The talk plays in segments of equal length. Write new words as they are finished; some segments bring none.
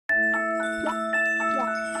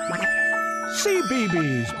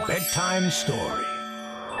CBeebies Bedtime Story.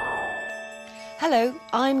 Hello,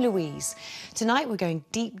 I'm Louise. Tonight we're going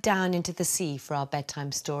deep down into the sea for our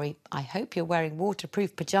bedtime story. I hope you're wearing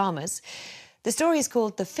waterproof pyjamas. The story is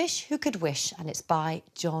called The Fish Who Could Wish and it's by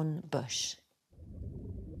John Bush.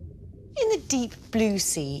 In the deep blue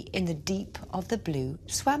sea, in the deep of the blue,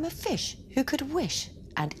 swam a fish who could wish,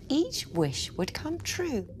 and each wish would come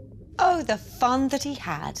true. Oh, the fun that he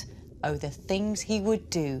had! Oh, the things he would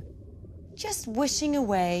do, just wishing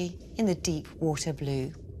away in the deep water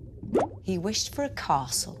blue. He wished for a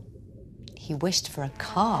castle. He wished for a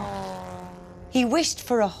car. He wished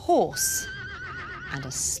for a horse and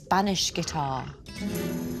a Spanish guitar.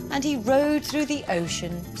 And he rode through the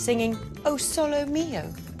ocean singing "O Solo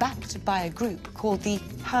Mio," backed by a group called the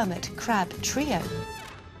Hermit Crab Trio.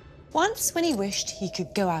 Once when he wished he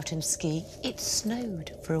could go out and ski, it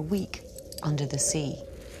snowed for a week under the sea.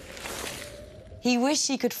 He wished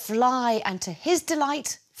he could fly, and to his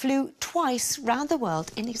delight, flew twice round the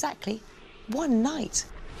world in exactly one night.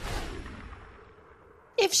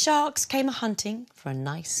 If sharks came a-hunting for a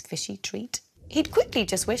nice fishy treat, he'd quickly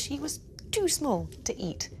just wish he was too small to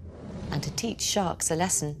eat. And to teach sharks a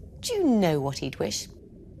lesson, do you know what he'd wish?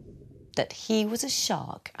 That he was a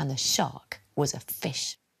shark and the shark was a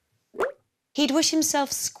fish. He'd wish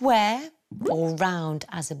himself square or round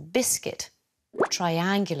as a biscuit,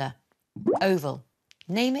 triangular, oval,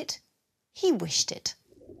 name it, he wished it.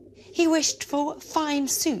 He wished for fine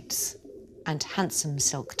suits and handsome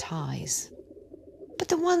silk ties. But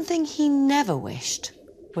the one thing he never wished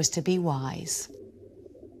was to be wise.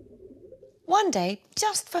 One day,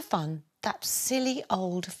 just for fun, that silly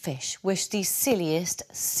old fish wished the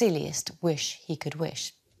silliest wish he could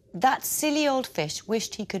wish. That silly old fish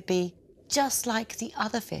wished he could be just like the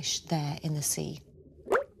other fish there in the sea.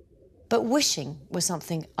 But wishing was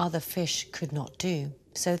something other fish could not do,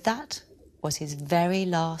 so that was his very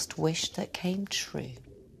last wish that came true.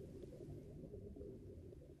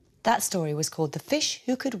 That story was called The Fish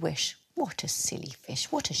Who Could Wish. What a silly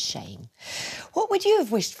fish, what a shame. What would you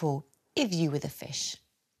have wished for if you were the fish?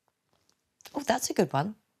 Oh, that's a good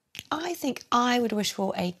one. I think I would wish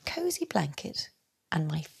for a cosy blanket and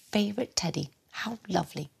my favourite teddy. How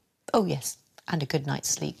lovely. Oh yes, and a good night's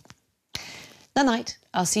sleep. Night-night.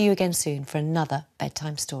 I'll see you again soon for another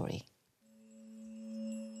bedtime story.